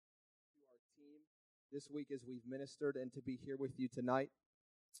this week as we've ministered and to be here with you tonight.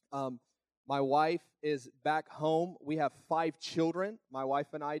 My wife is back home. We have 5 children, my wife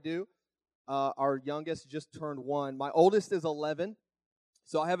and I do. Our youngest just turned 1. My oldest is 11,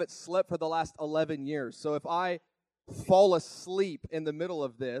 so I haven't slept for the last 11 years. So if I fall asleep in the middle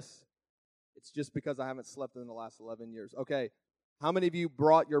of this, it's just because I haven't slept in the last 11 years. Okay, how many of you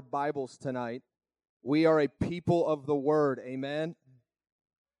brought your Bibles tonight? We are a people of the Word, amen?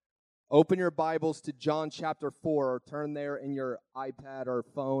 Open your Bibles to John chapter 4, or turn there in your iPad or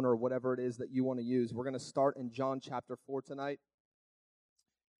phone or whatever it is that you want to use. We're going to start in John chapter 4 tonight.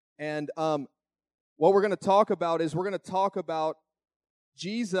 And what we're going to talk about is we're going to talk about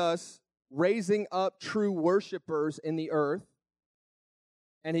Jesus raising up true worshipers in the earth.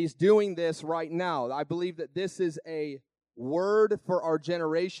 And he's doing this right now. I believe that this is a word for our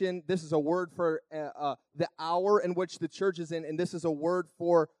generation. This is a word for the hour in which the church is in. And this is a word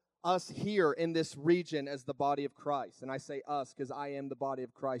for us here in this region as the body of Christ. And I say us because I am the body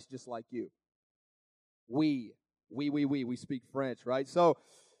of Christ just like you. We speak French, right? So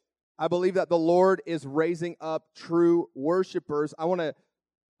I believe that the Lord is raising up true worshipers. We're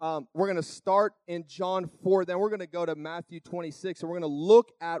going to start in John 4, then we're going to go to Matthew 26, and we're going to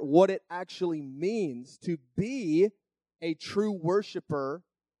look at what it actually means to be a true worshiper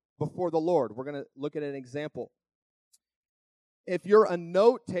before the Lord. We're going to look at an example. If you're a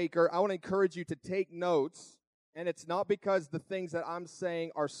note taker, I want to encourage you to take notes, and it's not because the things that I'm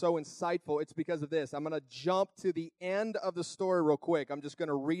saying are so insightful. It's because of this. I'm going to jump to the end of the story real quick. I'm just going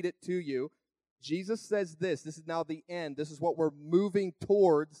to read it to you. Jesus says this. This is now the end. This is what we're moving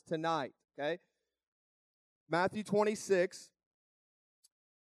towards tonight, okay? Matthew 26,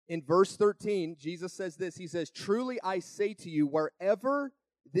 in verse 13, Jesus says this. He says, "Truly I say to you, wherever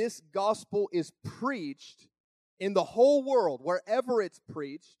this gospel is preached, in the whole world, wherever it's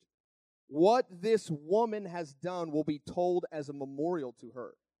preached, what this woman has done will be told as a memorial to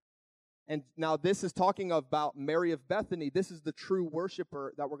her." And now this is talking about Mary of Bethany. This is the true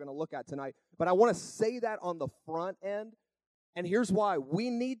worshiper that we're going to look at tonight. But I want to say that on the front end. And here's why.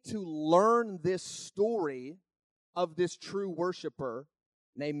 We need to learn this story of this true worshiper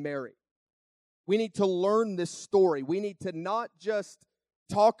named Mary. We need to learn this story. We need to not just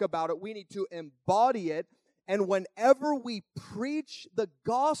talk about it. We need to embody it. And whenever we preach the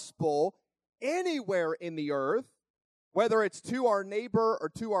gospel anywhere in the earth, whether it's to our neighbor or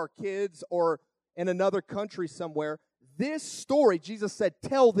to our kids or in another country somewhere, this story, Jesus said,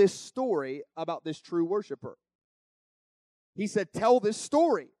 tell this story about this true worshiper. He said, tell this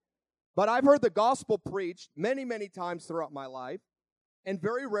story. But I've heard the gospel preached many, many times throughout my life, and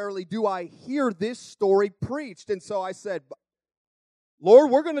very rarely do I hear this story preached. And so I said,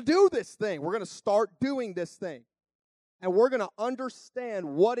 Lord, we're going to do this thing. We're going to start doing this thing. And we're going to understand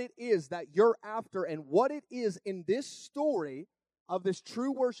what it is that you're after and what it is in this story of this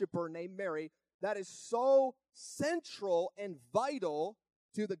true worshiper named Mary that is so central and vital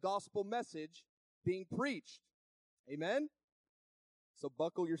to the gospel message being preached. Amen? So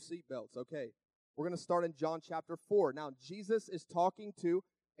buckle your seatbelts. Okay, we're going to start in John chapter 4. Now, Jesus is talking to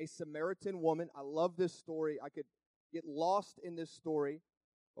a Samaritan woman. I love this story. I could get lost in this story,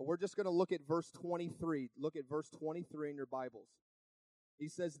 but we're just going to look at verse 23. Look at verse 23 in your Bibles. He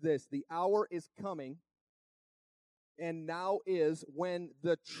says this, "The hour is coming, and now is, when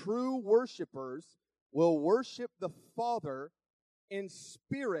the true worshipers will worship the Father in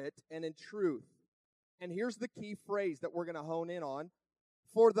spirit and in truth." And here's the key phrase that we're going to hone in on.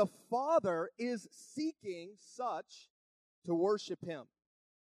 "For the Father is seeking such to worship him."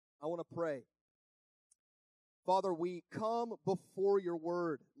 I want to pray. Father, we come before your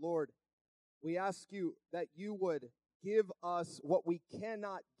word, Lord. We ask you that you would give us what we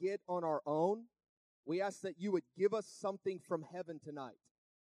cannot get on our own. We ask that you would give us something from heaven tonight.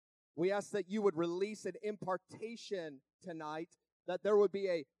 We ask that you would release an impartation tonight, that there would be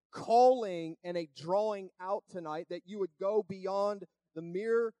a calling and a drawing out tonight, that you would go beyond the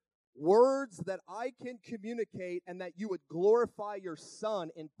mere words that I can communicate, and that you would glorify your Son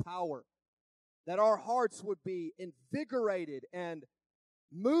in power. That our hearts would be invigorated and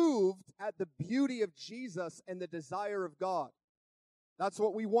moved at the beauty of Jesus and the desire of God. That's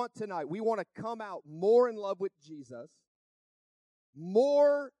what we want tonight. We want to come out more in love with Jesus,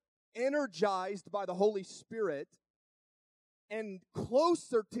 more energized by the Holy Spirit, and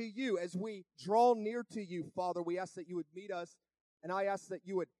closer to you as we draw near to you, Father. We ask that you would meet us, and I ask that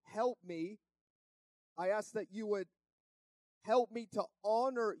you would help me. I ask that you would help me to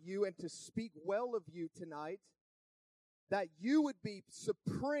honor you and to speak well of you tonight, that you would be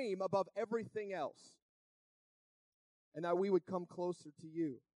supreme above everything else, and that we would come closer to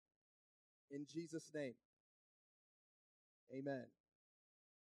you. in Jesus' name. Amen.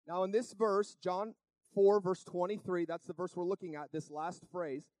 Now in this verse, John 4, verse 23, that's the verse we're looking at, this last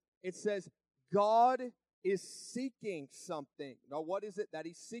phrase. It says, God is seeking something. Now what is it that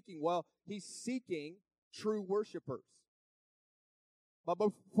he's seeking? Well, he's seeking true worshipers. But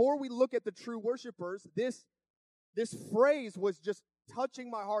before we look at the true worshipers, this phrase was just touching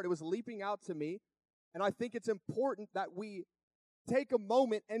my heart. It was leaping out to me. And I think it's important that we take a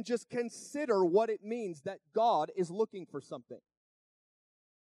moment and just consider what it means that God is looking for something.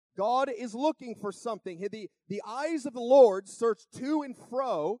 God is looking for something. The eyes of the Lord search to and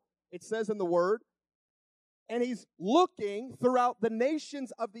fro, it says in the Word, and he's looking throughout the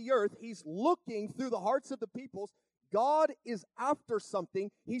nations of the earth. He's looking through the hearts of the peoples. God is after something.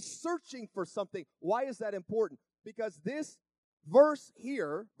 He's searching for something. Why is that important? Because this verse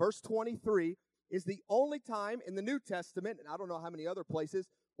here, verse 23, is the only time in the New Testament, and I don't know how many other places,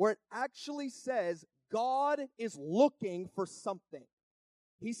 where it actually says God is looking for something.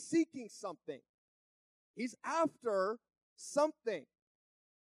 He's seeking something. He's after something.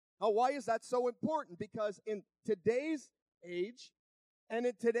 Now, why is that so important? Because in today's age and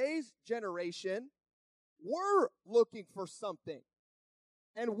in today's generation, we're looking for something.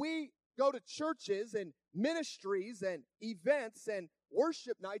 And we go to churches and ministries and events and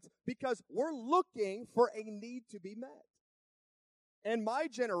worship nights because we're looking for a need to be met. And my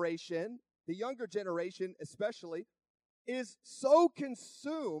generation, the younger generation especially, is so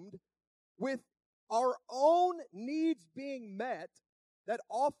consumed with our own needs being met that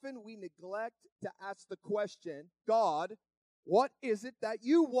often we neglect to ask the question, God, what is it that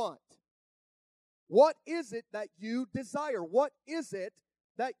you want? What is it that you desire? What is it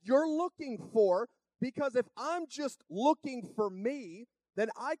that you're looking for? Because if I'm just looking for me, then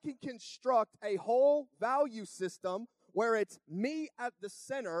I can construct a whole value system where it's me at the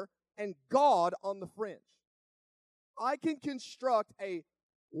center and God on the fringe. I can construct a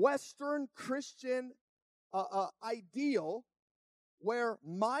Western Christian ideal where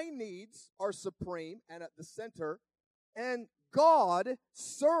my needs are supreme and at the center, and God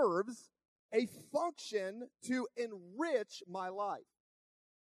serves a function to enrich my life.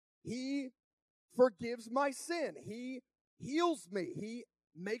 He forgives my sin. He heals me. He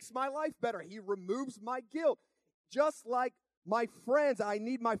makes my life better. He removes my guilt. Just like my friends, I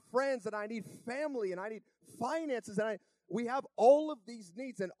need my friends, and I need family, and I need finances, and we have all of these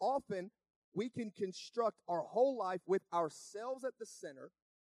needs, and often we can construct our whole life with ourselves at the center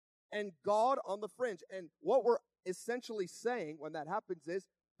and God on the fringe. And what we're essentially saying when that happens is,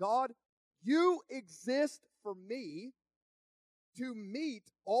 God, you exist for me to meet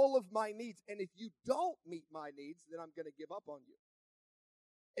all of my needs. And if you don't meet my needs, then I'm going to give up on you.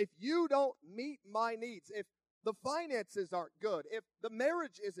 If you don't meet my needs, if the finances aren't good, if the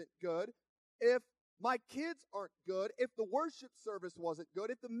marriage isn't good, if my kids aren't good, if the worship service wasn't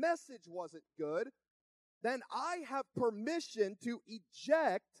good, if the message wasn't good, then I have permission to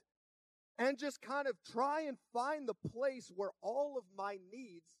eject and just kind of try and find the place where all of my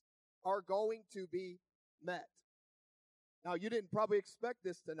needs are going to be met. Now, you didn't probably expect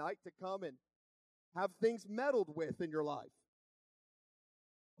this tonight to come and have things meddled with in your life.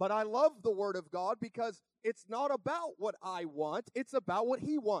 But I love the Word of God because it's not about what I want, it's about what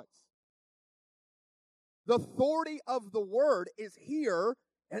He wants. The authority of the Word is here,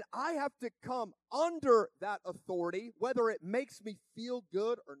 and I have to come under that authority, whether it makes me feel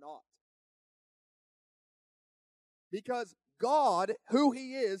good or not. Because God, who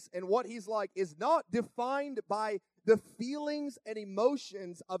He is and what He's like, is not defined by the feelings and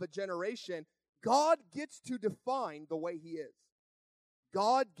emotions of a generation. God gets to define the way He is.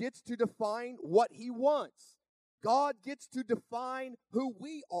 God gets to define what He wants. God gets to define who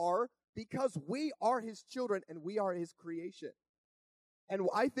we are because we are His children and we are His creation. And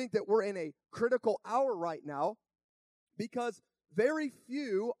I think that we're in a critical hour right now because very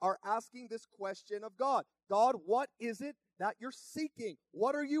few are asking this question of God. God, what is it that you're seeking?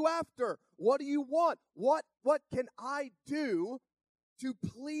 What are you after? What do you want? What can I do to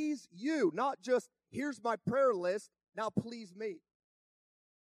please you? Not just, here's my prayer list, now please me.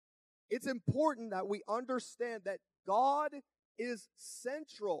 It's important that we understand that God is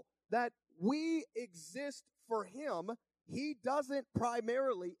central, that we exist for Him. He doesn't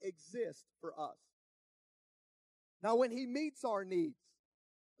primarily exist for us. Now, when He meets our needs,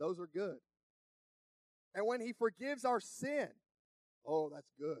 those are good. And when He forgives our sin, oh,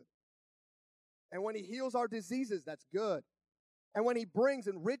 that's good. And when He heals our diseases, that's good. And when He brings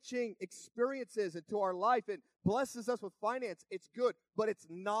enriching experiences into our life and blesses us with finance, it's good. But it's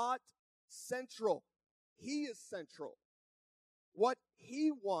not central. He is central. What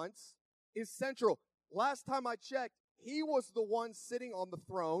He wants is central. Last time I checked, he was the one sitting on the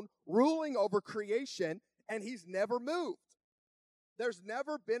throne, ruling over creation, and he's never moved. There's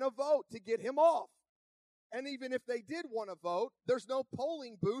never been a vote to get him off. And even if they did want to vote, there's no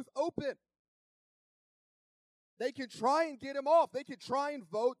polling booth open. They could try and get him off. They could try and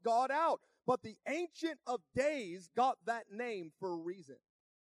vote God out. But the Ancient of Days got that name for a reason.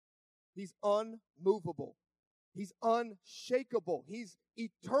 He's unmovable. He's unshakable. He's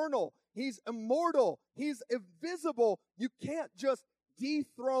eternal. He's immortal. He's invisible. You can't just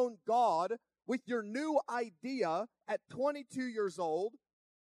dethrone God with your new idea at 22 years old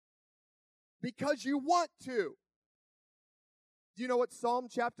because you want to. Do you know what Psalm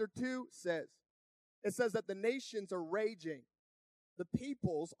chapter 2 says? It says that the nations are raging. The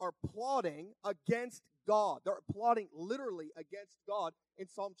peoples are plotting against God. They're plotting literally against God in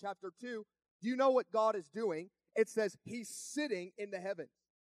Psalm chapter 2. Do you know what God is doing? It says he's sitting in the heavens.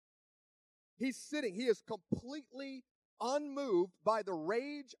 He's sitting. He is completely unmoved by the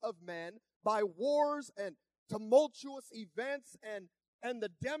rage of men, by wars and tumultuous events and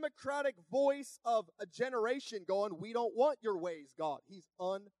the democratic voice of a generation going, we don't want your ways, God. He's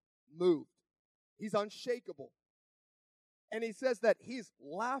unmoved. He's unshakable. And he says that he's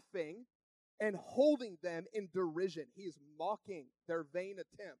laughing and holding them in derision. He is mocking their vain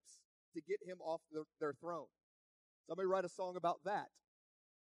attempts to get him off their throne. Somebody write a song about that.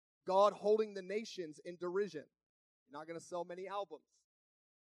 God holding the nations in derision. You're not going to sell many albums.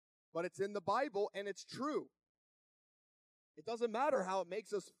 But it's in the Bible and it's true. It doesn't matter how it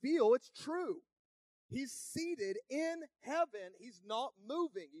makes us feel, it's true. He's seated in heaven. He's not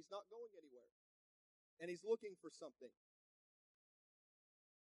moving. He's not going anywhere. And he's looking for something.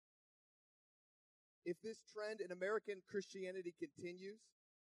 If this trend in American Christianity continues,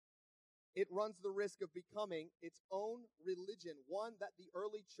 it runs the risk of becoming its own religion, one that the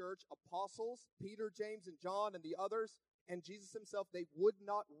early church apostles, Peter, James, and John, and the others, and Jesus himself, they would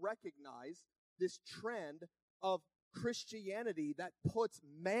not recognize this trend of Christianity that puts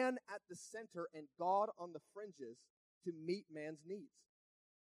man at the center and God on the fringes to meet man's needs.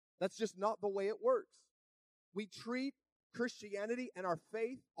 That's just not the way it works. We treat Christianity and our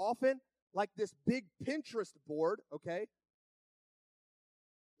faith often like this big Pinterest board, okay?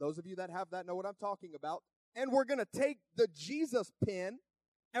 Those of you that have that know what I'm talking about. And we're going to take the Jesus pin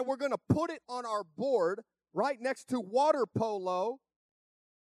and we're going to put it on our board right next to water polo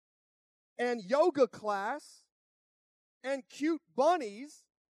and yoga class and cute bunnies,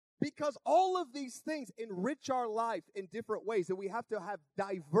 because all of these things enrich our life in different ways, and we have to have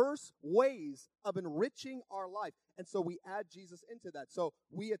diverse ways of enriching our life. And so we add Jesus into that. So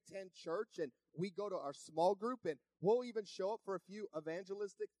we attend church and we go to our small group and we'll even show up for a few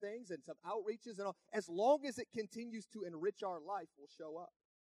evangelistic things and some outreaches and all. As long as it continues to enrich our life, we'll show up.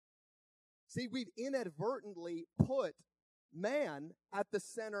 See, we've inadvertently put man at the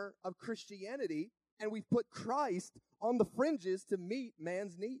center of Christianity, and we've put Christ on the fringes to meet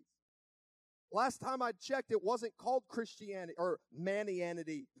man's needs. Last time I checked, it wasn't called Christianity or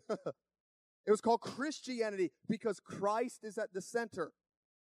Manianity. It was called Christianity because Christ is at the center.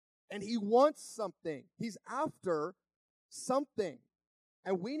 And he wants something. He's after something.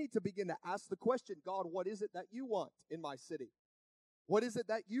 And we need to begin to ask the question, God, what is it that you want in my city? What is it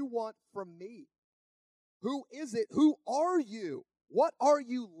that you want from me? Who is it? Who are you? What are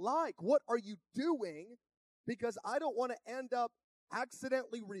you like? What are you doing? Because I don't want to end up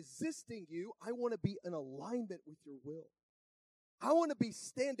accidentally resisting you. I want to be in alignment with your will. I want to be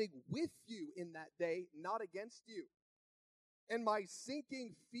standing with you in that day, not against you. And my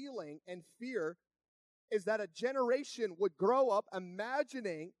sinking feeling and fear is that a generation would grow up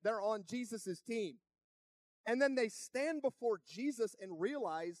imagining they're on Jesus' team. And then they stand before Jesus and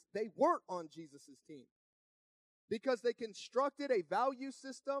realize they weren't on Jesus' team. Because they constructed a value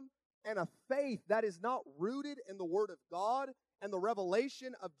system and a faith that is not rooted in the Word of God and the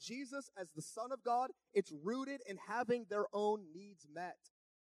revelation of Jesus as the Son of God. It's rooted in having their own needs met.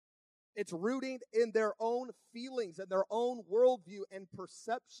 It's rooted in their own feelings and their own worldview and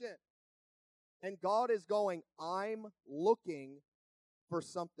perception. And God is going, I'm looking for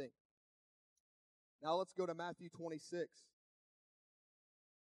something. Now let's go to Matthew 26.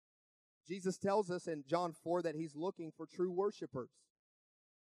 Jesus tells us in John 4 that he's looking for true worshipers.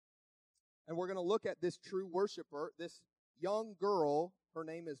 And we're going to look at this true worshiper, this young girl. Her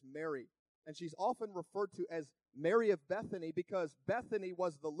name is Mary. And she's often referred to as Mary of Bethany because Bethany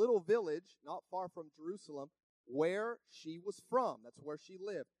was the little village not far from Jerusalem where she was from. That's where she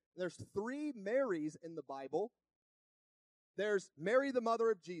lived. There's 3 Marys in the Bible. There's Mary, the mother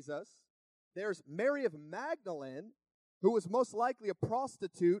of Jesus. There's Mary of Magdalene. who was most likely a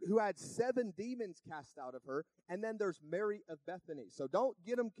prostitute who had 7 demons cast out of her. And then there's Mary of Bethany. So don't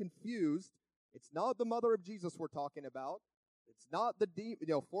get them confused. It's not the mother of Jesus we're talking about. It's not the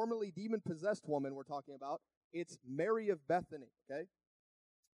formerly demon-possessed woman we're talking about. It's Mary of Bethany, okay?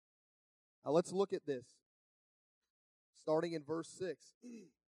 Now let's look at this. Starting in verse 6.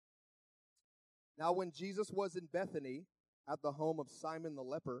 Now when Jesus was in Bethany at the home of Simon the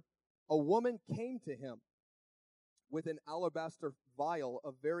leper, a woman came to him with an alabaster vial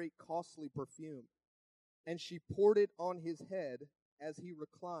of very costly perfume, and she poured it on his head as he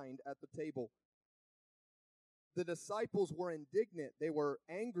reclined at the table. The disciples were indignant. They were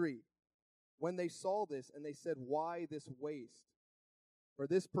angry when they saw this, and they said, "Why this waste? For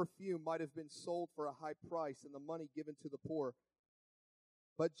this perfume might have been sold for a high price and the money given to the poor."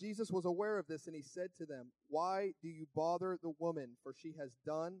 But Jesus was aware of this, and he said to them, "Why do you bother the woman? For she has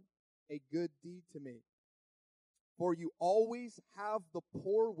done a good deed to me. For you always have the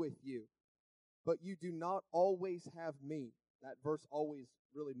poor with you, but you do not always have me." That verse always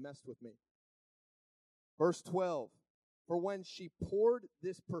really messed with me. Verse 12, "For when she poured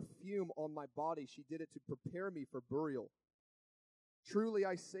this perfume on my body, she did it to prepare me for burial. Truly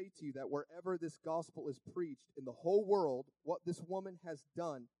I say to you that wherever this gospel is preached in the whole world, what this woman has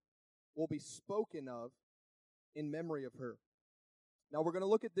done will be spoken of in memory of her." Now we're going to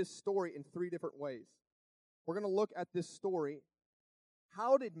look at this story in 3 different ways. We're going to look at this story.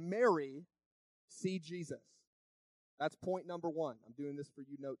 How did Mary see Jesus? That's point number 1. I'm doing this for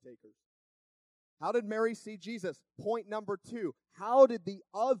you note takers. How did Mary see Jesus? Point number 2. How did the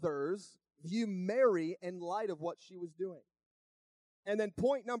others view Mary in light of what she was doing? And then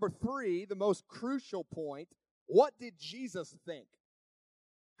point number 3, the most crucial point, what did Jesus think?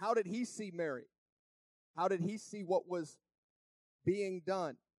 How did he see Mary? How did he see what was being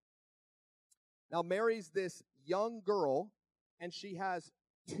done? Now, Mary's this young girl, and she has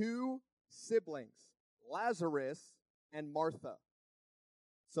 2 siblings, Lazarus and Martha.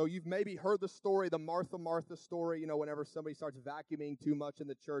 So you've maybe heard the story, the Martha story, whenever somebody starts vacuuming too much in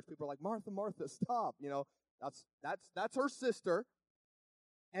the church, people are like, Martha, stop. That's her sister.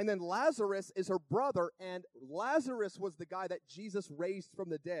 And then Lazarus is her brother, and Lazarus was the guy that Jesus raised from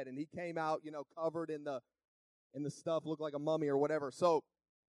the dead, and he came out, covered in the stuff, looked like a mummy or whatever. So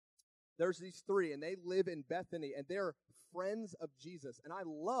there's these 3, and they live in Bethany, and they're friends of Jesus. And I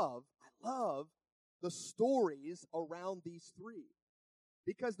love the stories around these 3.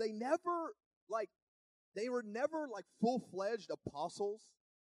 Because they were never full-fledged apostles.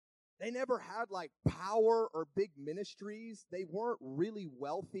 They never had power or big ministries. They weren't really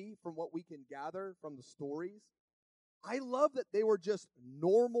wealthy from what we can gather from the stories. I love that they were just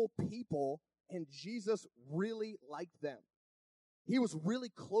normal people, and Jesus really liked them. He was really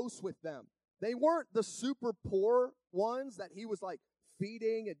close with them. They weren't the super poor ones that he was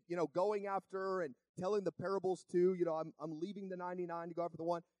feeding and going after and telling the parables to. I'm leaving the 99 to go after the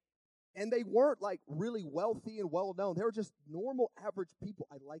one. And they weren't really wealthy and well known. They were just normal average people.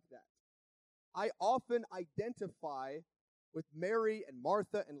 I like that. I often identify with Mary and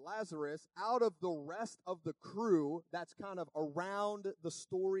Martha and Lazarus out of the rest of the crew that's kind of around the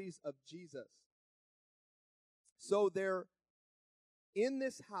stories of Jesus. So they're in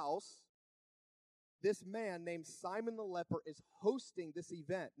this house. This man named Simon the leper is hosting this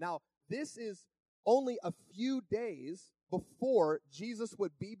event. Now, this is only a few days before Jesus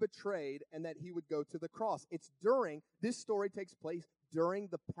would be betrayed and that he would go to the cross. This story takes place during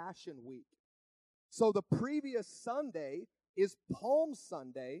the Passion Week. So the previous Sunday is Palm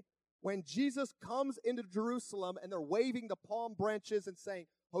Sunday, when Jesus comes into Jerusalem and they're waving the palm branches and saying,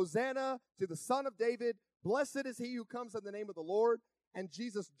 "Hosanna to the Son of David, blessed is he who comes in the name of the Lord." And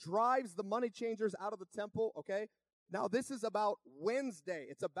Jesus drives the money changers out of the temple, okay? Now, this is about Wednesday.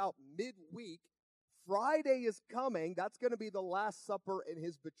 It's about midweek. Friday is coming. That's going to be the Last Supper and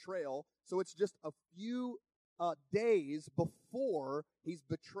his betrayal. So it's just a few days before he's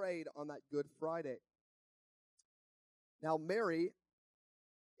betrayed on that Good Friday. Now, Mary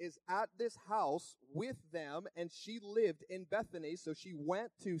is at this house with them, and she lived in Bethany. So she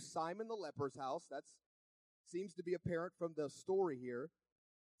went to Simon the leper's house. That seems to be apparent from the story here.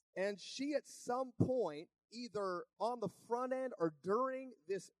 And she, at some point, either on the front end or during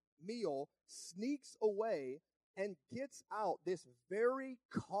this meal, sneaks away and gets out this very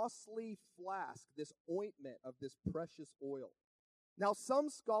costly flask, this ointment of this precious oil. Now, some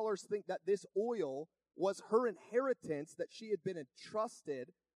scholars think that this oil was her inheritance that she had been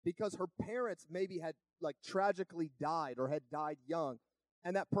entrusted because her parents maybe had tragically died or had died young,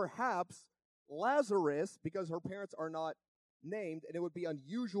 and that perhaps Lazarus, because her parents are not named, and it would be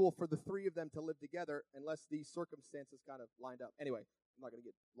unusual for the three of them to live together unless these circumstances kind of lined up. Anyway, I'm not going to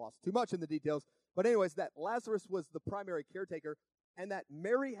get lost too much in the details, but anyways, that Lazarus was the primary caretaker, and that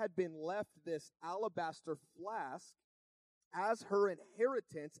Mary had been left this alabaster flask as her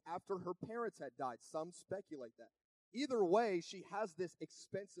inheritance after her parents had died. Some speculate that. Either way, she has this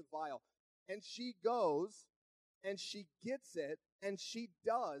expensive vial, and she goes and she gets it, and she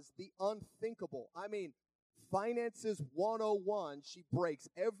does the unthinkable. I mean, Finances 101, she breaks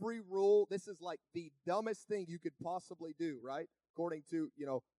every rule. This is like the dumbest thing you could possibly do, right? According to,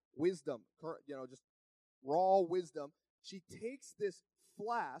 wisdom, just raw wisdom. She takes this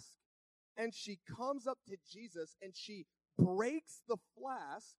flask and she comes up to Jesus and she breaks the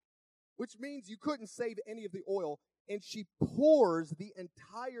flask, which means you couldn't save any of the oil, and she pours the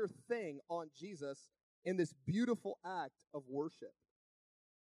entire thing on Jesus in this beautiful act of worship.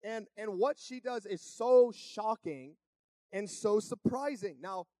 And what she does is so shocking and so surprising.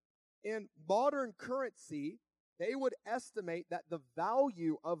 Now, in modern currency, they would estimate that the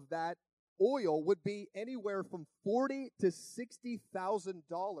value of that oil would be anywhere from $40,000 to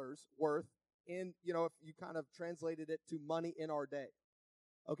 $60,000 worth in, if you kind of translated it to money in our day.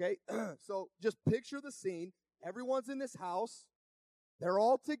 Okay, so just picture the scene. Everyone's in this house. They're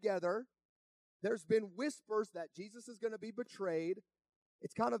all together. There's been whispers that Jesus is going to be betrayed.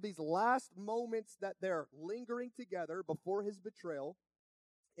 It's kind of these last moments that they're lingering together before his betrayal.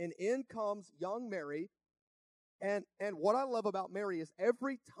 And in comes young Mary. And what I love about Mary is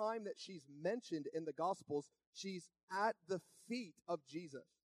every time that she's mentioned in the Gospels, she's at the feet of Jesus.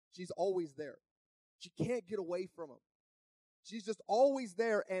 She's always there. She can't get away from him. She's just always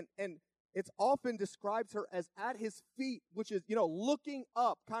there. And it's often describes her as at his feet, which is, looking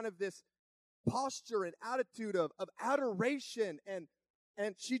up, kind of this posture and attitude of adoration.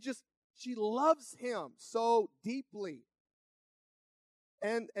 And she loves him so deeply.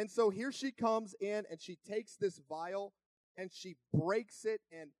 And so here she comes in and she takes this vial and she breaks it,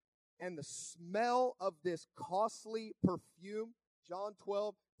 and the smell of this costly perfume, John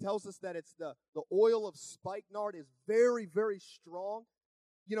 12 tells us that it's the oil of spikenard is very, very strong.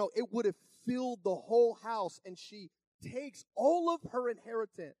 It would have filled the whole house, and she takes all of her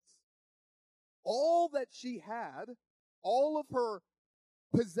inheritance, all that she had, all of her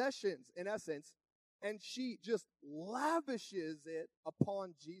possessions, in essence, and she just lavishes it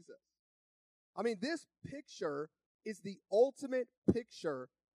upon Jesus. I mean, this picture is the ultimate picture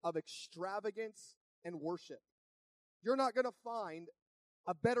of extravagance and worship. You're not going to find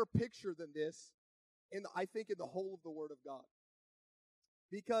a better picture than this, I think, in the whole of the Word of God.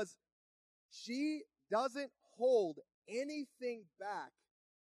 Because she doesn't hold anything back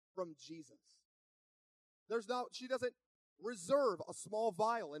from Jesus. She doesn't reserve a small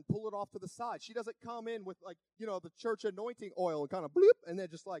vial and pull it off to the side. She doesn't come in with the church anointing oil and kind of bloop and then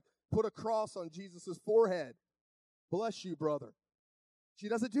just put a cross on Jesus' forehead. Bless you, brother. She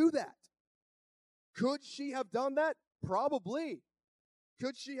doesn't do that. Could she have done that? Probably.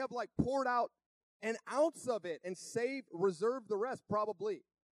 Could she have poured out an ounce of it and reserved the rest? Probably.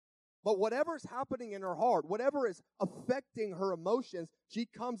 But whatever's happening in her heart, whatever is affecting her emotions, she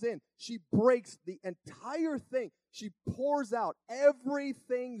comes in. She breaks the entire thing. She pours out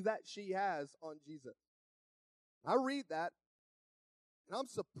everything that she has on Jesus. I read that, and I'm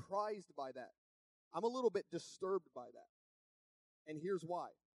surprised by that. I'm a little bit disturbed by that. And here's why.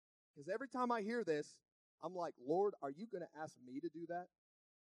 Because every time I hear this, I'm like, Lord, are you going to ask me to do that?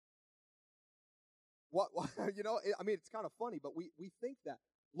 What it's kind of funny, but we think that.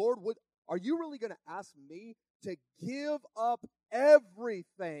 Lord, are you really going to ask me to give up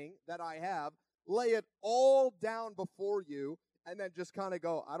everything that I have, lay it all down before you, and then just kind of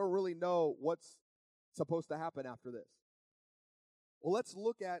go, I don't really know what's supposed to happen after this? Well, let's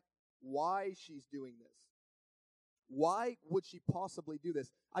look at why she's doing this. Why would she possibly do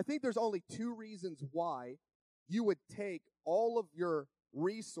this? I think there's only two reasons why you would take all of your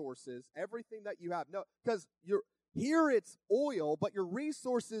resources, everything that you have. No, because here it's oil, but your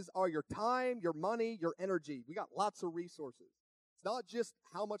resources are your time, your money, your energy. We got lots of resources. It's not just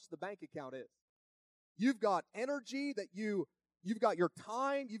how much the bank account is. You've got energy that you've got your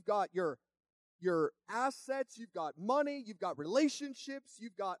time, you've got your assets, you've got money, you've got relationships,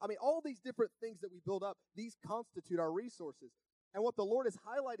 all these different things that we build up, these constitute our resources. And what the Lord is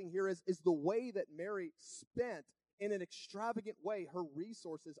highlighting here is the way that Mary spent in an extravagant way her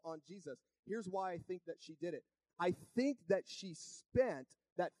resources on Jesus. Here's why I think that she did it. I think that she spent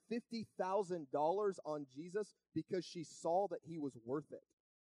that $50,000 on Jesus because she saw that he was worth it.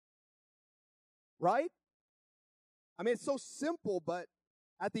 Right? I mean, it's so simple, but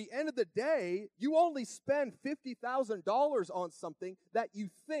At the end of the day, you only spend $50,000 on something that you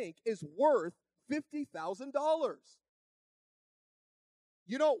think is worth $50,000.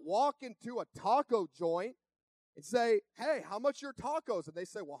 You don't walk into a taco joint and say, hey, how much your tacos? And they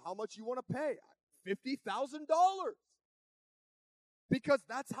say, well, how much you want to pay? $50,000. Because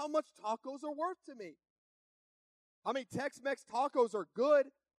that's how much tacos are worth to me. I mean, Tex-Mex tacos are good.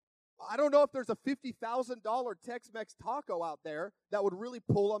 I don't know if there's a $50,000 Tex-Mex taco out there that would really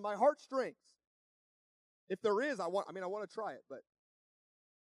pull on my heartstrings. If there is, I want to try it, but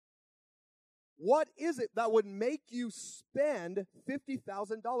what is it that would make you spend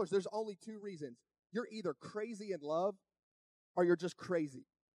 $50,000? There's only two reasons. You're either crazy in love or you're just crazy.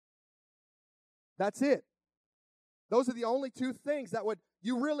 That's it. Those are the only two things that would,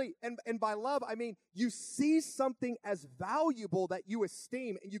 you really, and by love, I mean, you see something as valuable that you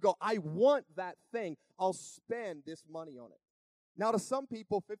esteem, and you go, I want that thing. I'll spend this money on it. Now, to some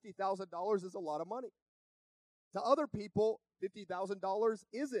people, $50,000 is a lot of money. To other people, $50,000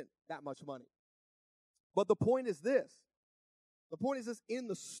 isn't that much money. But the point is this. The point is this, in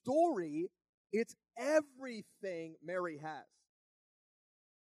the story, it's everything Mary has.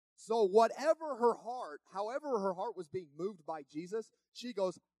 So whatever her heart, however her heart was being moved by Jesus, she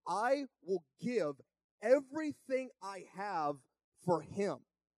goes, I will give everything I have for him.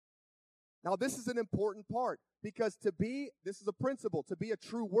 Now, this is an important part because this is a principle, to be a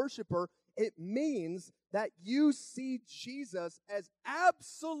true worshiper, it means that you see Jesus as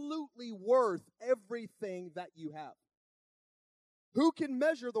absolutely worth everything that you have. Who can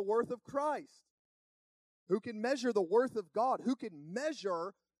measure the worth of Christ? Who can measure the worth of God? Who can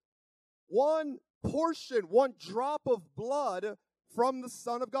measure one portion, one drop of blood from the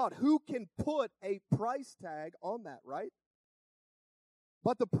Son of God? Who can put a price tag on that, right?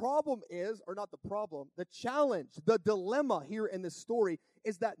 But the problem is, or not the problem, the challenge, the dilemma here in this story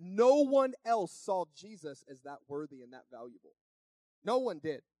is that no one else saw Jesus as that worthy and that valuable. No one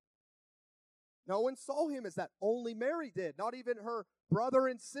did. No one saw him as that. Only Mary did. Not even her brother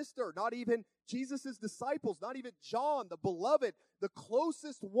and sister. Not even Jesus' disciples. Not even John, the beloved, the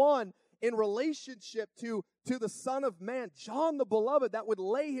closest one in relationship to the Son of Man. John, the beloved, that would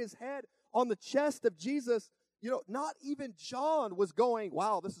lay his head on the chest of Jesus. You know, not even John was going,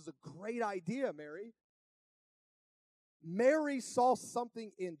 wow, this is a great idea, Mary. Mary saw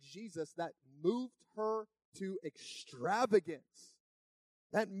something in Jesus that moved her to extravagance,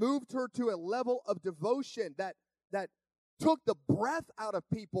 that moved her to a level of devotion that took the breath out of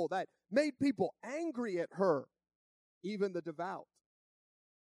people, that made people angry at her, even the devout.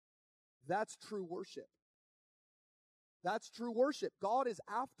 That's true worship. That's true worship. God is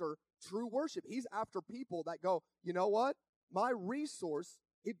after true worship. He's after people that go, you know what? My resource,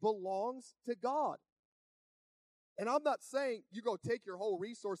 it belongs to God. And I'm not saying you go take your whole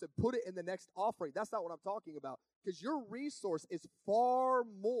resource and put it in the next offering. That's not what I'm talking about. Because your resource is far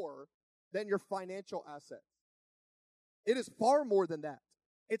more than your financial assets. It is far more than that.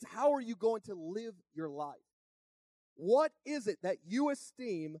 It's how are you going to live your life? What is it that you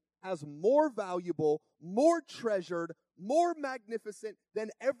esteem as more valuable, more treasured, more magnificent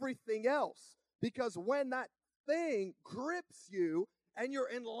than everything else? Because when that thing grips you and you're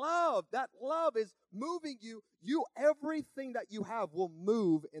in love, that love is moving you, everything that you have will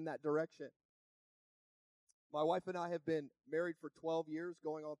move in that direction. My wife and I have been married for 12 years,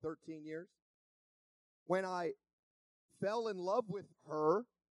 going on 13 years. When I fell in love with her,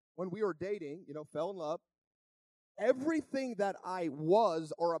 when we were dating, fell in love, everything that I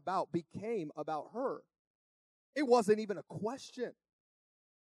was or about became about her. It wasn't even a question.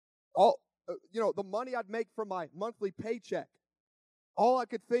 The money I'd make from my monthly paycheck, all I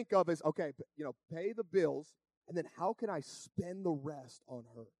could think of is, okay, pay the bills, and then how can I spend the rest on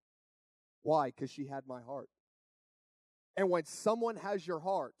her? Why? Because she had my heart. And when someone has your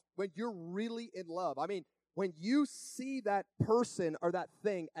heart, when you're really in love, when you see that person or that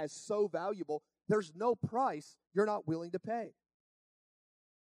thing as so valuable, there's no price you're not willing to pay.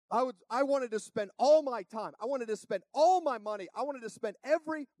 I wanted to spend all my time. I wanted to spend all my money. I wanted to spend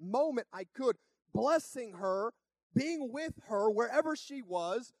every moment I could blessing her, being with her wherever she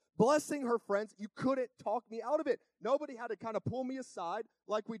was, blessing her friends. You couldn't talk me out of it. Nobody had to kind of pull me aside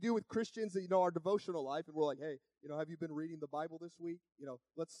like we do with Christians, our devotional life. And we're like, hey, have you been reading the Bible this week?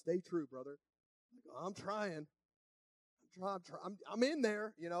 Let's stay true, brother. I'm trying. I'm in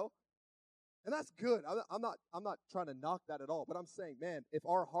there, And that's good. I'm not trying to knock that at all. But I'm saying, man, if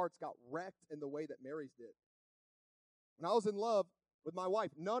our hearts got wrecked in the way that Mary's did. When I was in love with my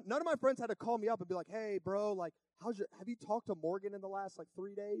wife, none of my friends had to call me up and be like, hey, bro, have you talked to Morgan in the last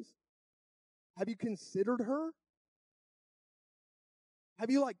 3 days? Have you considered her? Have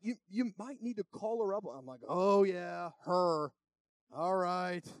you you might need to call her up. I'm like, oh yeah, her. All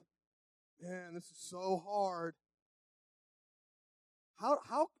right. Man, this is so hard. How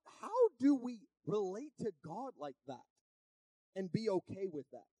do we relate to God like that and be okay with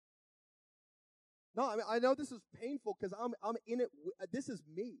that? No, I mean I know this is painful because I'm in it. This is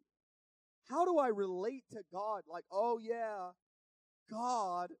me. How do I relate to God? Like, oh yeah,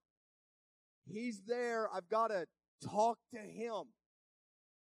 God, He's there. I've got to talk to Him.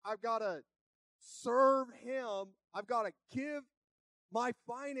 I've got to serve Him. I've got to give my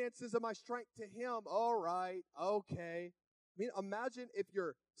finances and my strength to Him. All right, okay. I mean, imagine if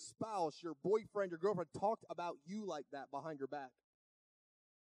your spouse, your boyfriend, your girlfriend talked about you like that behind your back.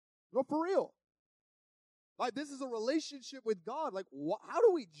 No, for real. Like, this is a relationship with God. Like, how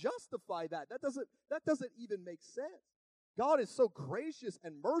do we justify that? That doesn't even make sense. God is so gracious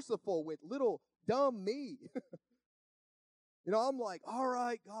and merciful with little dumb me. I'm like, all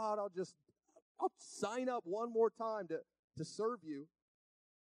right, God, I'll sign up one more time to serve you.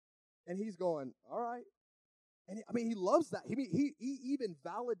 And He's going, all right. And He loves that. He even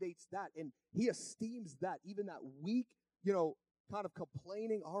validates that, and He esteems that, even that weak, kind of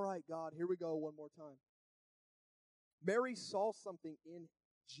complaining. All right, God, here we go one more time. Mary saw something in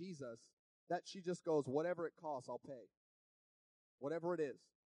Jesus that she just goes, whatever it costs, I'll pay. Whatever it is.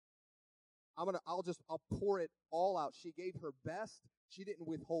 I'll pour it all out. She gave her best. She didn't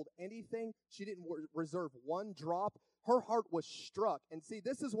withhold anything. She didn't reserve one drop. Her heart was struck. And see,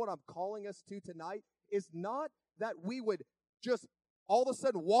 this is what I'm calling us to tonight, is not that we would just all of a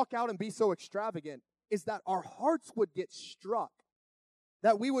sudden walk out and be so extravagant, is that our hearts would get struck.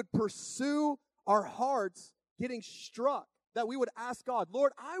 That we would pursue our hearts getting struck. That we would ask God,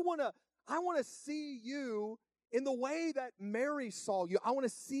 Lord, I want to see you in the way that Mary saw you. I want to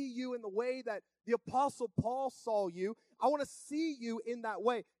see you in the way that the Apostle Paul saw you. I want to see you in that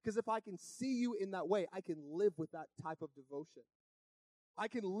way. Because if I can see you in that way, I can live with that type of devotion. I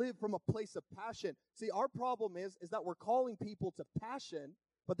can live from a place of passion. See, our problem is that we're calling people to passion,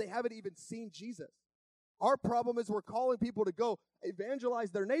 but they haven't even seen Jesus. Our problem is we're calling people to go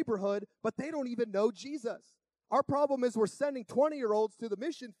evangelize their neighborhood, but they don't even know Jesus. Our problem is we're sending 20-year-olds to the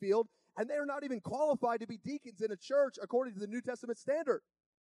mission field, and they're not even qualified to be deacons in a church according to the New Testament standard.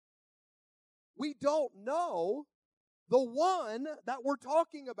 We don't know the one that we're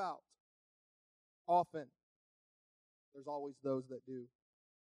talking about. Often. There's always those that do.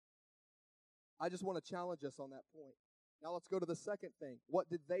 I just want to challenge us on that point. Now let's go to the second thing. What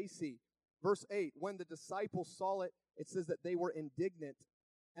did they see? Verse 8, when the disciples saw it, it says that they were indignant,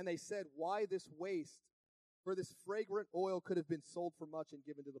 and they said, why this waste? For this fragrant oil could have been sold for much and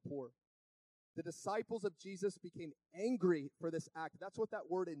given to the poor. The disciples of Jesus became angry for this act. That's what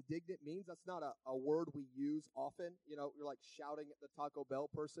that word indignant means. That's not a word we use often. You're like shouting at the Taco Bell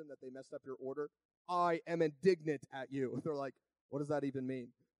person that they messed up your order. I am indignant at you. They're like, what does that even mean?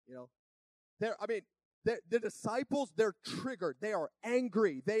 The disciples, they're triggered. They are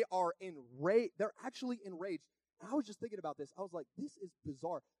angry. They are enraged. They're actually enraged. And I was just thinking about this. I was like, this is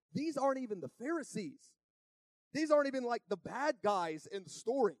bizarre. These aren't even the Pharisees. These aren't even like the bad guys in the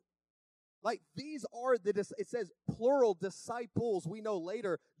story. Like these are it says plural disciples. We know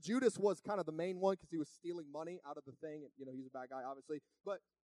later Judas was kind of the main one because he was stealing money out of the thing. And, he's a bad guy, obviously. But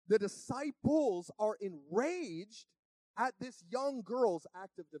the disciples are enraged at this young girl's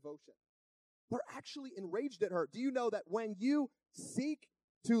act of devotion. They're actually enraged at her. Do you know that when you seek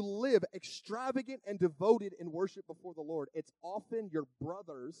to live extravagant and devoted in worship before the Lord, it's often your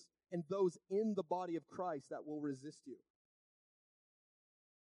brothers and those in the body of Christ that will resist you?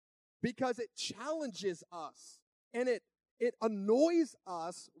 Because it challenges us and it annoys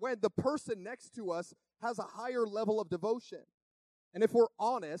us when the person next to us has a higher level of devotion. And if we're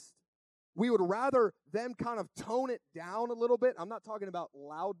honest, we would rather them kind of tone it down a little bit. I'm not talking about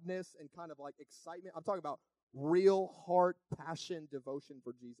loudness and kind of like excitement. I'm talking about real heart, passion, devotion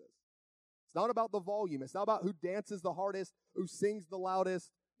for Jesus. It's not about the volume. It's not about who dances the hardest, who sings the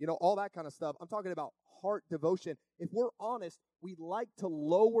loudest, all that kind of stuff. I'm talking about heart devotion. If we're honest, we like to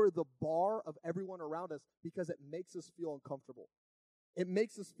lower the bar of everyone around us because it makes us feel uncomfortable. It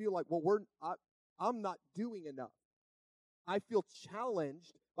makes us feel like, well, I'm not doing enough. I feel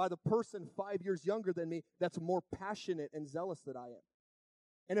challenged by the person 5 years younger than me that's more passionate and zealous than I am.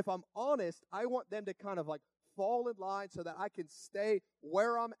 And if I'm honest, I want them to kind of like fall in line so that I can stay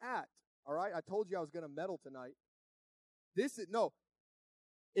where I'm at. All right? I told you I was going to meddle tonight.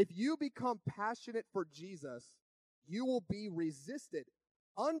 If you become passionate for Jesus, you will be resisted.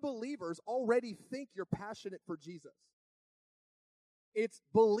 Unbelievers already think you're passionate for Jesus. It's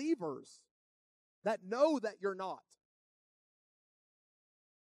believers that know that you're not.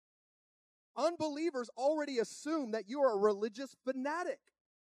 Unbelievers already assume that you are a religious fanatic.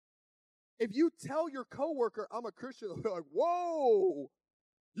 If you tell your coworker, I'm a Christian, they're like, whoa,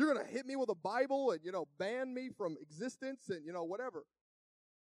 you're going to hit me with a Bible and, ban me from existence and, whatever.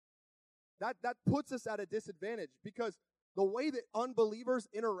 That puts us at a disadvantage because the way that unbelievers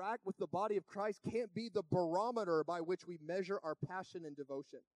interact with the body of Christ can't be the barometer by which we measure our passion and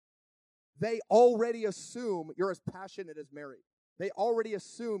devotion. They already assume you're as passionate as Mary. They already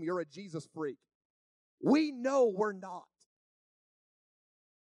assume you're a Jesus freak. We know we're not.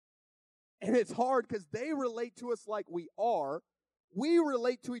 And it's hard because they relate to us like we are. We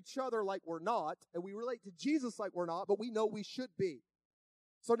relate to each other like we're not. And we relate to Jesus like we're not, but we know we should be.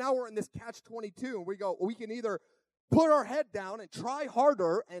 So now we're in this catch-22, and we can either put our head down and try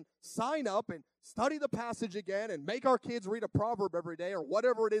harder and sign up and study the passage again and make our kids read a proverb every day or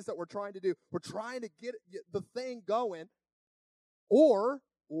whatever it is that we're trying to do. We're trying to get the thing going. Or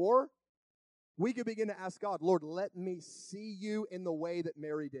we could begin to ask God, Lord, let me see you in the way that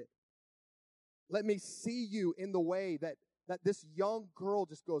Mary did. Let me see you in the way that this young girl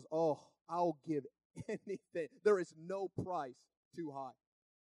just goes, oh, I'll give anything. There is no price too high.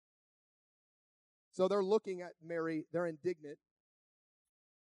 So they're looking at Mary. They're indignant.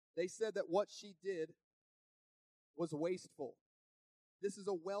 They said that what she did was wasteful. This is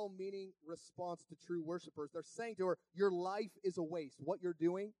a well-meaning response to true worshipers. They're saying to her, your life is a waste. What you're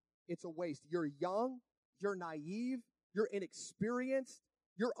doing, it's a waste. You're young. You're naive. You're inexperienced.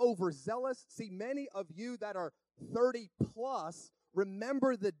 You're overzealous. See, many of you that are 30 plus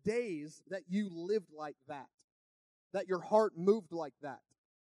remember the days that you lived like that your heart moved like that.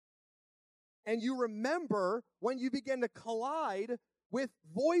 And you remember when you began to collide with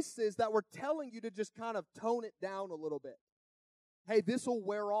voices that were telling you to just kind of tone it down a little bit. Hey, this will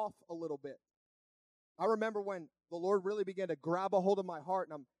wear off a little bit. I remember when the Lord really began to grab a hold of my heart,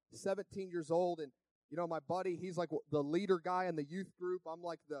 and I'm 17 years old, and my buddy, he's like the leader guy in the youth group. I'm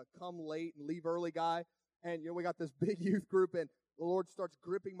like the come late and leave early guy. And, we got this big youth group, and the Lord starts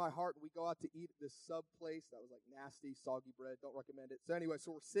gripping my heart, and we go out to eat at this sub place that was like nasty, soggy bread. Don't recommend it. So anyway,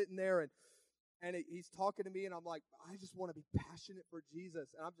 so we're sitting there, and he's talking to me, and I'm like, I just want to be passionate for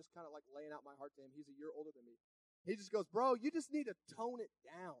Jesus. And I'm just kind of like laying out my heart to him. He's a year older than me. He just goes, bro, you just need to tone it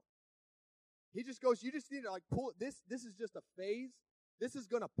down. He just goes, you just need to like pull it. This is just a phase. This is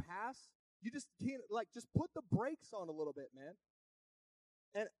going to pass. You just can't, just put the brakes on a little bit, man.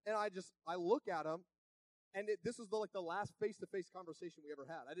 And I look at him, and this was the last face-to-face conversation we ever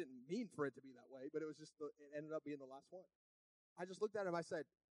had. I didn't mean for it to be that way, but it was just, it ended up being the last one. I just looked at him, I said,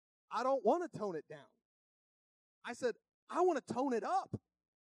 I don't want to tone it down. I said, I want to tone it up.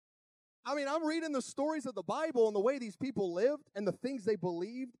 I mean, I'm reading the stories of the Bible and the way these people lived and the things they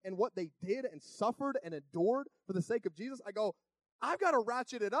believed and what they did and suffered and endured for the sake of Jesus. I go, I've got to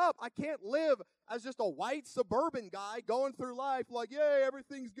ratchet it up. I can't live as just a white suburban guy going through life like, yay,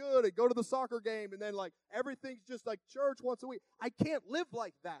 everything's good, and go to the soccer game, and then everything's just like church once a week. I can't live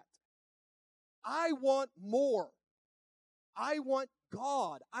like that. I want more. I want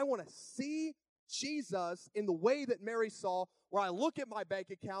God. I want to see Jesus in the way that Mary saw, where I look at my bank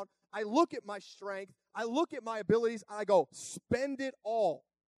account, I look at my strength, I look at my abilities, and I go, spend it all.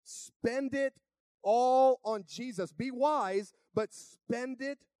 Spend it all on Jesus. Be wise, but spend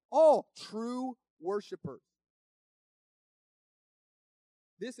it all. True worshipers.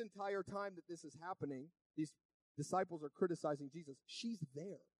 This entire time that this is happening, these disciples are criticizing Jesus. She's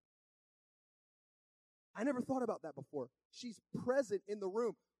there. I never thought about that before. She's present in the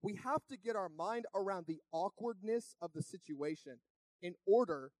room. We have to get our mind around the awkwardness of the situation in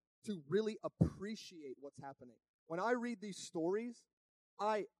order to really appreciate what's happening. When I read these stories,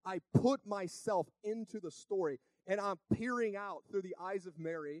 I put myself into the story, and I'm peering out through the eyes of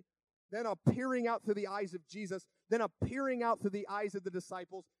Mary, then I'm peering out through the eyes of Jesus, then I'm peering out through the eyes of the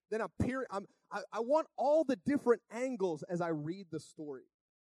disciples, then I want all the different angles as I read the story.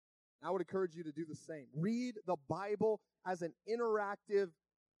 I would encourage you to do the same. Read the Bible as an interactive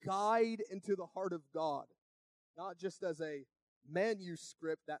guide into the heart of God, not just as a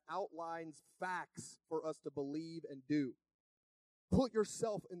manuscript that outlines facts for us to believe and do. Put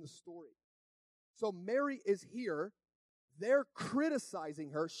yourself in the story. So Mary is here. They're criticizing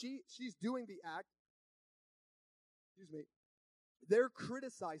her. She's doing the act. Excuse me. They're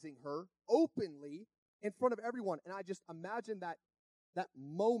criticizing her openly in front of everyone. And I just imagine that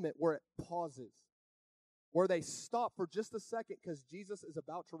moment where it pauses, where they stop for just a second because Jesus is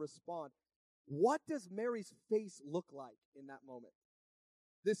about to respond. What does Mary's face look like in that moment?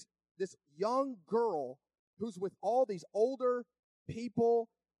 This young girl who's with all these older people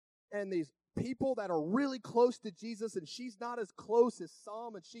and these people that are really close to Jesus, and she's not as close as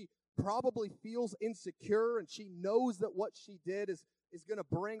some, and she probably feels insecure, and she knows that what she did is going to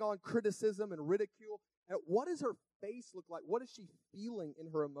bring on criticism and ridicule. And what does her face look like? What is she feeling in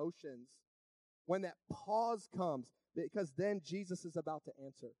her emotions when that pause comes? Because then Jesus is about to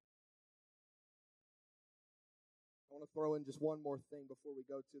answer. I want to throw in just one more thing before we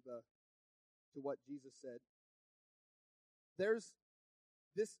go to what Jesus said. There's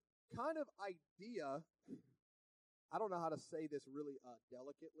this kind of idea. I don't know how to say this really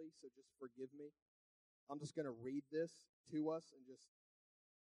delicately, so just forgive me. I'm just going to read this to us and just.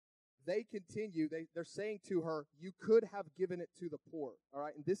 They continue, they're saying to her, you could have given it to the poor, all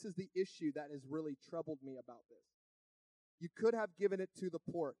right? And this is the issue that has really troubled me about this. You could have given it to the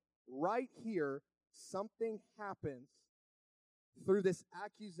poor. Right here, something happens through this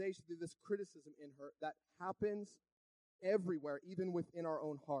accusation, through this criticism in her that happens everywhere, even within our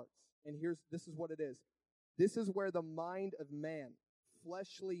own hearts. And this is what it is. This is where the mind of man,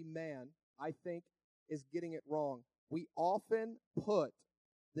 fleshly man, I think, is getting it wrong. We often put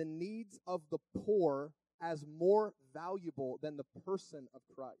the needs of the poor as more valuable than the person of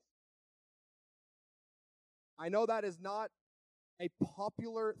Christ. I know that is not a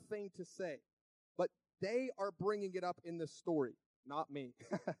popular thing to say, but they are bringing it up in this story, not me.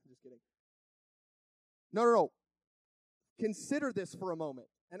 Just kidding. No. Consider this for a moment.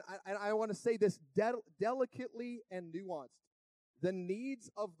 And I want to say this delicately and nuanced. The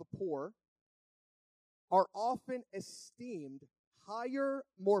needs of the poor are often esteemed higher,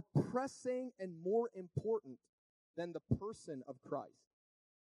 more pressing, and more important than the person of Christ.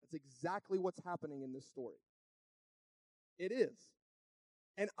 That's exactly what's happening in this story. It is.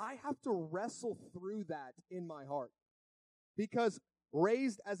 And I have to wrestle through that in my heart. Because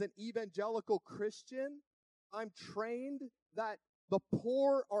raised as an evangelical Christian, I'm trained that the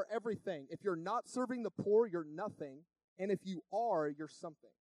poor are everything. If you're not serving the poor, you're nothing. And if you are, you're something.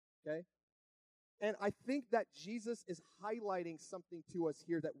 Okay? And I think that Jesus is highlighting something to us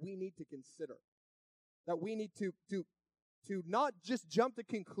here that we need to consider. That we need to not just jump to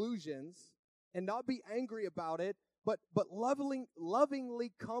conclusions and not be angry about it, but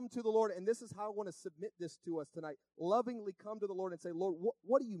lovingly come to the Lord. And this is how I want to submit this to us tonight. Lovingly come to the Lord and say, Lord,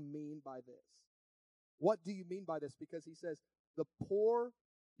 what do you mean by this? What do you mean by this? Because he says, the poor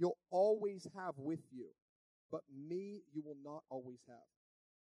you'll always have with you, but me you will not always have.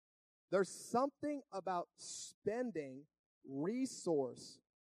 There's something about spending resource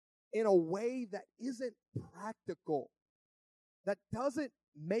in a way that isn't practical, that doesn't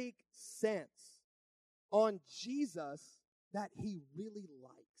make sense on Jesus that he really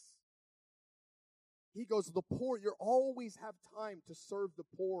likes. He goes, the poor, you always have time to serve the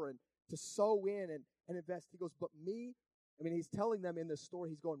poor and to sow in and invest. He goes, but me, he's telling them in this story,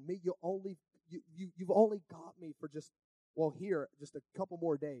 he's going, me, you've only got me for just a couple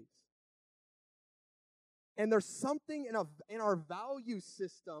more days. And there's something in our value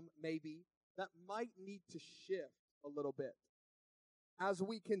system, maybe, that might need to shift a little bit as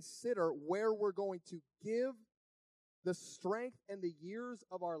we consider where we're going to give the strength and the years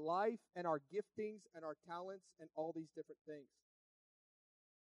of our life and our giftings and our talents and all these different things.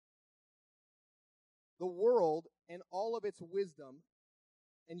 The world and all of its wisdom,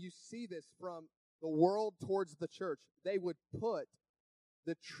 and you see this from the world towards the church, they would put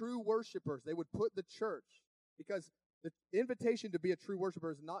the true worshipers, they would put the church, because the invitation to be a true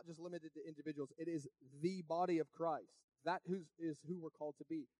worshiper is not just limited to individuals. It is the body of Christ. That is who we're called to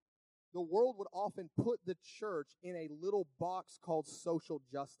be. The world would often put the church in a little box called social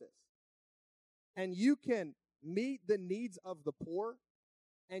justice. And you can meet the needs of the poor,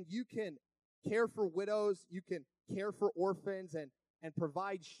 and you can care for widows, you can care for orphans, and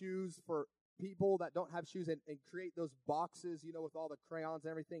provide shoes for people that don't have shoes, and create those boxes, with all the crayons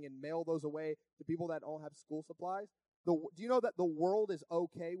and everything, and mail those away to people that don't have school supplies. Do you know that the world is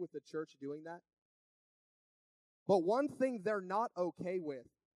okay with the church doing that? But one thing they're not okay with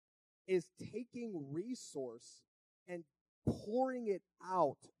is taking resource and pouring it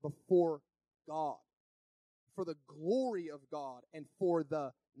out before God, for the glory of God, and for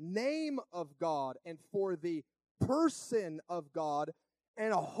the name of God, and for the person of God,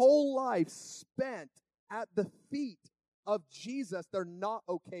 and a whole life spent at the feet of Jesus. They're not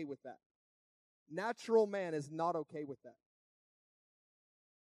okay with that. Natural man is not okay with that.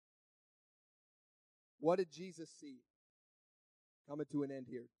 What did Jesus see? Coming to an end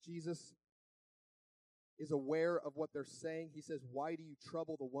here. Jesus is aware of what they're saying. He says, why do you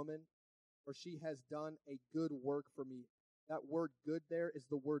trouble the woman? For she has done a good work for me. That word good there is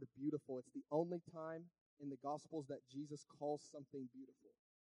the word beautiful. It's the only time in the Gospels that Jesus calls something beautiful.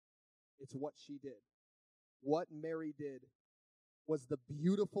 It's what she did. What Mary did was the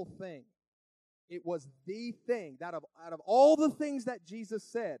beautiful thing. It was the thing that out of all the things that Jesus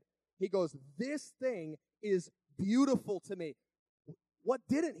said, he goes, this thing is beautiful to me. What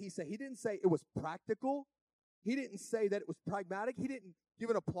didn't he say? He didn't say it was practical. He didn't say that it was pragmatic. He didn't give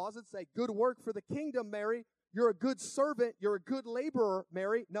an applause and say, good work for the kingdom, Mary. You're a good servant. You're a good laborer,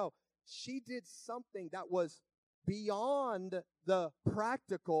 Mary. No, she did something that was beyond the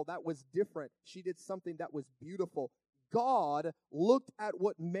practical, that was different. She did something that was beautiful. God looked at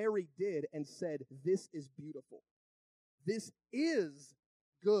what Mary did and said, this is beautiful. This is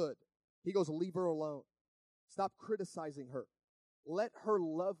good. He goes, leave her alone. Stop criticizing her. Let her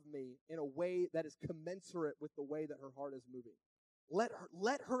love me in a way that is commensurate with the way that her heart is moving.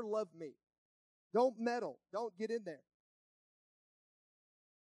 Let her love me. Don't meddle. Don't get in there.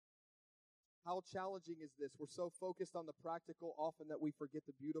 How challenging is this? We're so focused on the practical often that we forget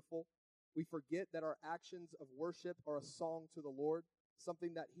the beautiful. We forget that our actions of worship are a song to the Lord,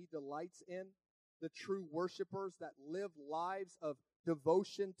 something that he delights in. The true worshipers that live lives of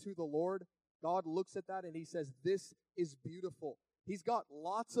devotion to the Lord, God looks at that and he says, this is beautiful. He's got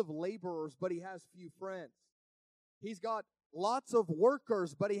lots of laborers, but he has few friends. He's got lots of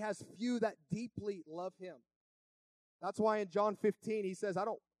workers, but he has few that deeply love him. That's why in John 15, he says, I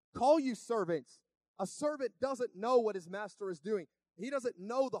don't call you servants. A servant doesn't know what his master is doing. He doesn't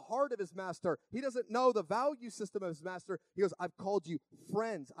know the heart of his master. He doesn't know the value system of his master. He goes, I've called you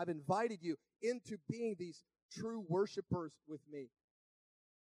friends. I've invited you into being these true worshipers with me.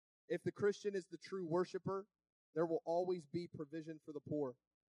 If the Christian is the true worshiper, there will always be provision for the poor.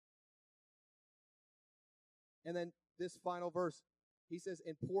 And then this final verse, he says,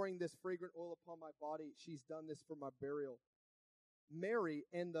 in pouring this fragrant oil upon my body, she's done this for my burial. Mary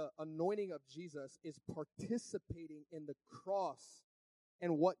and the anointing of Jesus is participating in the cross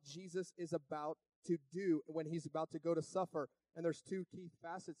and what Jesus is about to do when he's about to go to suffer. And there's two key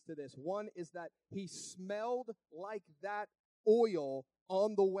facets to this. One is that he smelled like that oil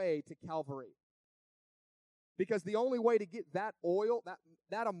on the way to Calvary. Because the only way to get that oil,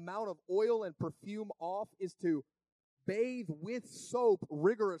 that amount of oil and perfume off is to bathe with soap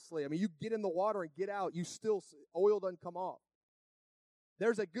rigorously. I mean, you get in the water and get out, oil doesn't come off.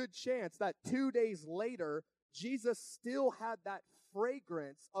 There's a good chance that 2 days later, Jesus still had that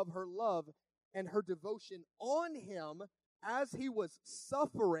fragrance of her love and her devotion on him as he was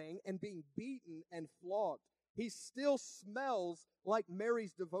suffering and being beaten and flogged. He still smells like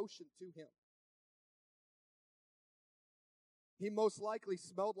Mary's devotion to him. He most likely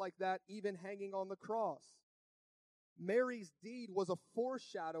smelled like that even hanging on the cross. Mary's deed was a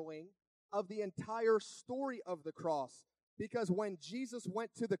foreshadowing of the entire story of the cross. Because when Jesus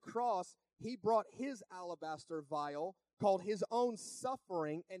went to the cross, he brought his alabaster vial called his own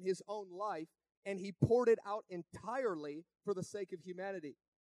suffering and his own life, and he poured it out entirely for the sake of humanity.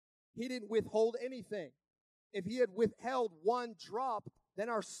 He didn't withhold anything. If he had withheld one drop, then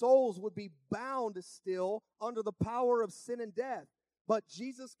our souls would be bound still under the power of sin and death. But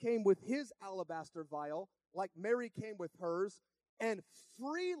Jesus came with his alabaster vial, like Mary came with hers, and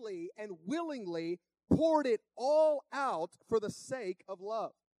freely and willingly poured it all out for the sake of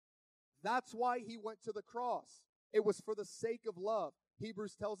love. That's why he went to the cross. It was for the sake of love.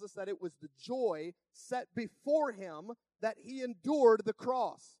 Hebrews tells us that it was the joy set before him that he endured the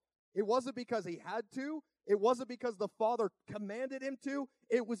cross. It wasn't because he had to. It wasn't because the Father commanded him to.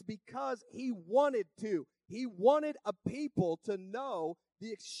 It was because he wanted to. He wanted a people to know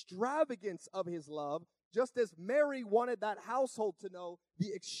the extravagance of his love, just as Mary wanted that household to know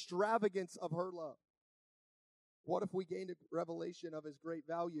the extravagance of her love. What if we gained a revelation of his great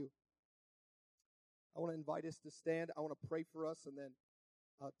value? I want to invite us to stand. I want to pray for us and then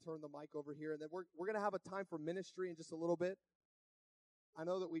turn the mic over here. And then we're going to have a time for ministry in just a little bit. I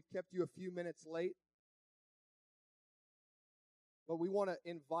know that we've kept you a few minutes late, but we want to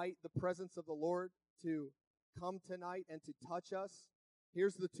invite the presence of the Lord to come tonight and to touch us.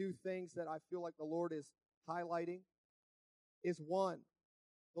 Here's the two things that I feel like the Lord is highlighting. Is one,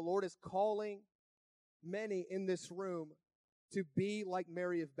 the Lord is calling many in this room to be like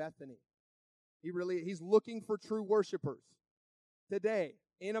Mary of Bethany. He's looking for true worshipers today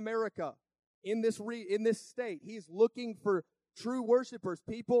in America, in this state. He's looking for true worshipers,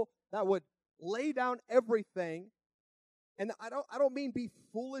 people that would lay down everything. And I don't mean be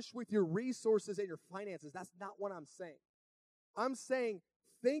foolish with your resources and your finances. That's not what I'm saying. I'm saying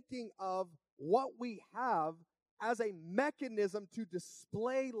thinking of what we have as a mechanism to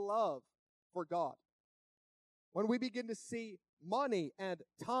display love for God. When we begin to see money and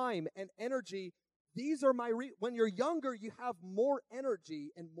time and energy, these are when you're younger, you have more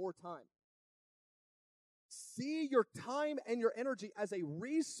energy and more time. See your time and your energy as a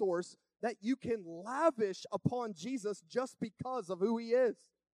resource that you can lavish upon Jesus just because of who he is.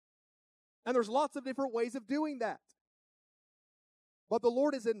 And there's lots of different ways of doing that. But the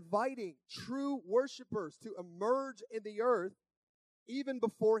Lord is inviting true worshipers to emerge in the earth even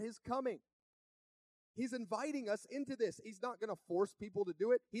before his coming. He's inviting us into this. He's not going to force people to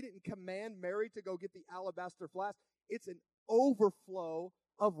do it. He didn't command Mary to go get the alabaster flask. It's an overflow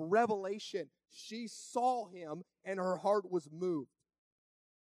of revelation. She saw him and her heart was moved.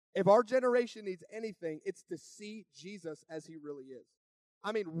 If our generation needs anything, it's to see Jesus as he really is.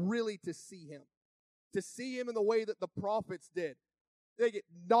 I mean, really to see him. To see him in the way that the prophets did. They get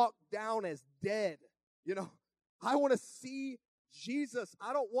knocked down as dead. You know, I want to see Jesus.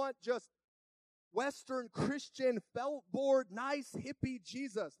 I don't want just Western Christian, felt board, nice, hippie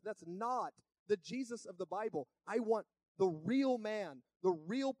Jesus. That's not the Jesus of the Bible. I want the real man, the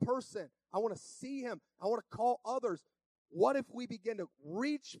real person. I want to see him. I want to call others. What if we begin to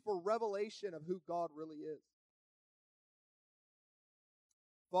reach for revelation of who God really is?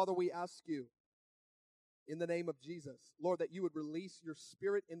 Father, we ask you in the name of Jesus, Lord, that you would release your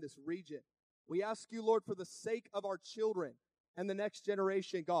Spirit in this region. We ask you, Lord, for the sake of our children and the next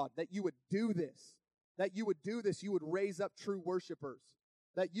generation, God, that you would do this, you would raise up true worshipers,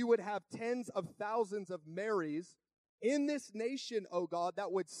 that you would have tens of thousands of Marys in this nation, oh God,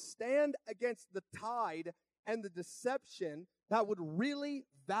 that would stand against the tide and the deception, that would really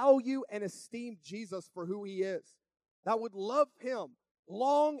value and esteem Jesus for who he is, that would love him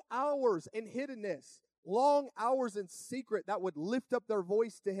long hours in hiddenness, long hours in secret, that would lift up their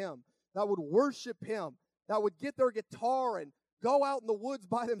voice to him, that would worship him, that would get their guitar and go out in the woods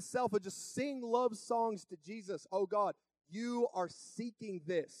by themselves and just sing love songs to Jesus. Oh God, you are seeking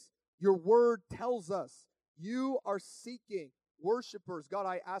this. Your word tells us you are seeking worshipers. God,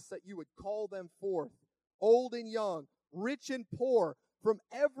 I ask that you would call them forth, old and young, rich and poor, from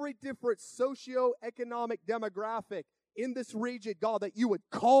every different socioeconomic demographic in this region, God, that you would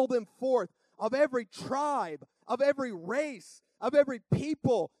call them forth, of every tribe, of every race, of every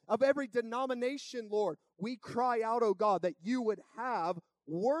people, of every denomination, Lord. We cry out, oh God, that you would have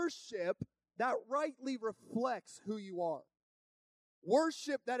worship that rightly reflects who you are.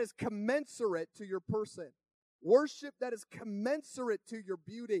 Worship that is commensurate to your person. Worship that is commensurate to your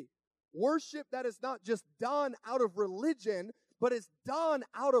beauty. Worship that is not just done out of religion, but is done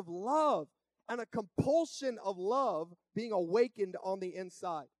out of love and a compulsion of love being awakened on the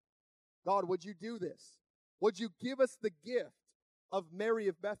inside. God, would you do this? Would you give us the gift of Mary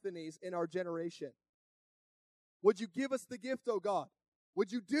of Bethany's in our generation? Would you give us the gift, oh God?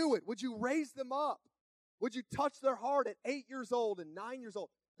 Would you do it? Would you raise them up? Would you touch their heart at 8 years old and 9 years old?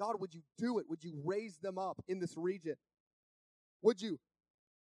 God, would you do it? Would you raise them up in this region? Would you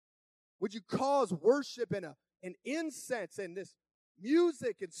cause worship and an incense and this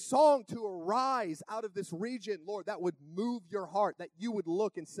music and song to arise out of this region, Lord, that would move your heart, that you would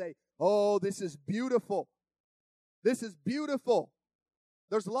look and say, oh, this is beautiful. This is beautiful.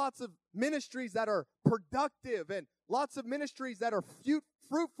 There's lots of ministries that are productive and lots of ministries that are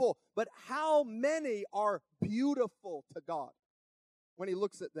fruitful, but how many are beautiful to God when he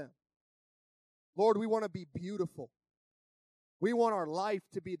looks at them? Lord, we want to be beautiful. We want our life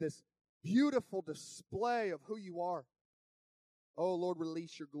to be this beautiful display of who you are. Oh, Lord,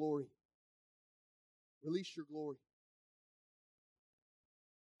 release your glory. Release your glory.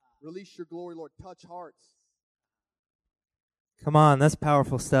 Release your glory, Lord. Touch hearts. Come on, that's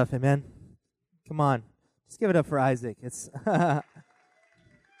powerful stuff, amen. Come on, just give it up for Isaac. It's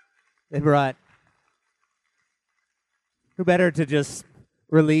it brought. Who better to just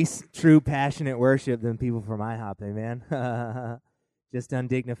release true, passionate worship than people from IHOP, amen? Just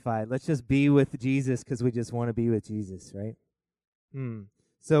undignified. Let's just be with Jesus because we just want to be with Jesus, right?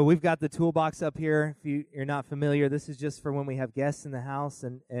 So we've got the toolbox up here. If you're not familiar, this is just for when we have guests in the house,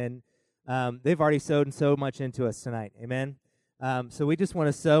 and they've already sowed so much into us tonight, amen? So we just want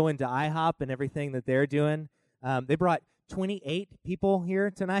to sow into IHOP and everything that they're doing. They brought 28 people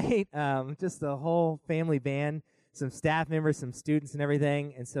here tonight, just the whole family band, some staff members, some students and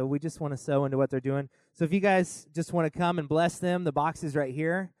everything. And so we just want to sow into what they're doing. So if you guys just want to come and bless them, the box is right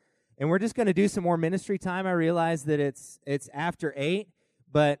here. And we're just going to do some more ministry time. I realize that it's after 8,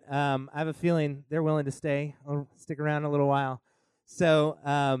 but I have a feeling they're willing to stick around a little while. So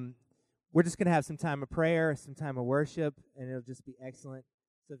we're just going to have some time of prayer, some time of worship, and it'll just be excellent.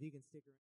 So if you can stick around.